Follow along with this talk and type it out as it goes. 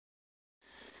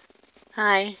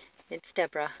Hi, it's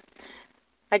Deborah.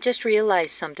 I just realized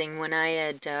something when I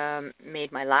had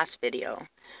made my last video.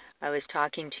 I was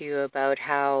talking to you about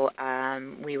how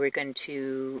we were going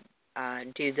to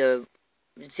do the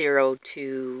 0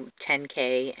 to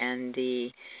 10K and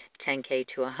the 10K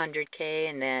to 100K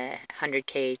and the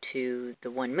 100K to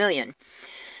the 1 million.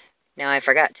 Now I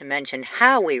forgot to mention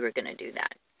how we were going to do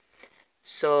that.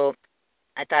 So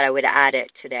I thought I would add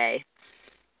it today.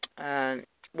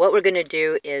 What we're going to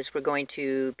do is we're going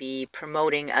to be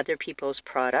promoting other people's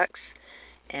products,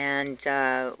 and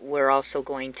we're also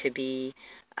going to be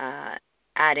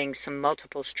adding some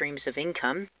multiple streams of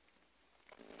income,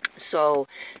 so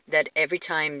that every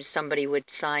time somebody would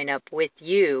sign up with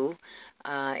you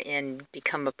and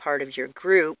become a part of your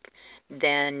group,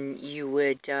 then you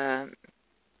would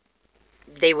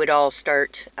they would all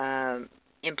start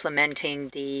implementing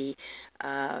the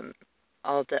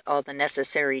all the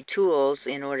necessary tools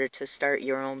in order to start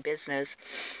your own business,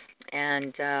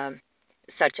 and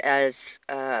such as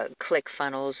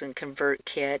ClickFunnels and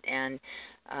ConvertKit and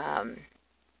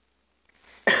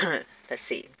let's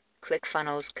see,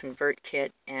 ClickFunnels,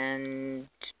 ConvertKit, and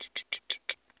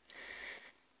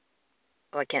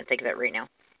oh, I can't think of it right now.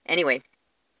 Anyway,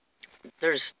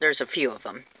 there's a few of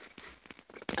them.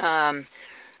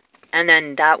 And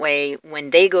then that way,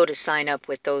 when they go to sign up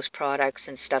with those products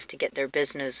and stuff to get their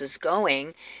businesses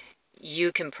going,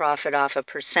 you can profit off a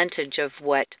percentage of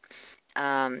what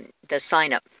the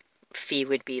sign-up fee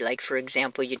would be. Like, for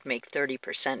example, you'd make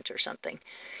 30% or something.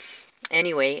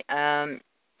 Anyway,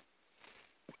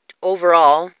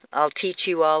 overall, I'll teach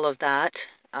you all of that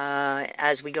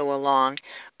as we go along.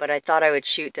 But I thought I would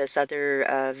shoot this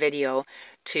other video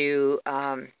to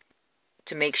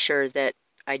make sure that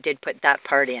I did put that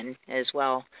part in as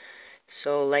well.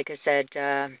 So, like I said,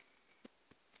 I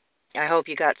hope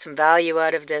you got some value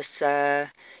out of this,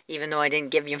 even though I didn't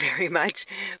give you very much.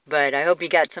 But I hope you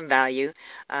got some value,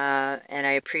 and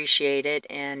I appreciate it,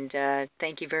 and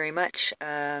thank you very much.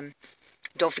 Don't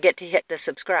forget to hit the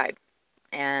subscribe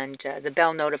and the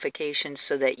bell notifications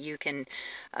so that you can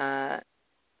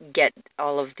get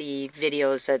all of the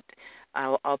videos that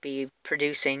I'll be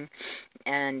producing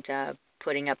and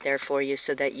putting up there for you,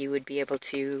 so that you would be able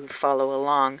to follow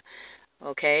along.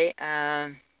 Okay,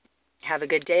 have a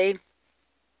good day.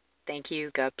 Thank you.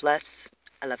 God bless.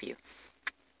 I love you.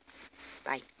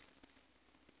 Bye.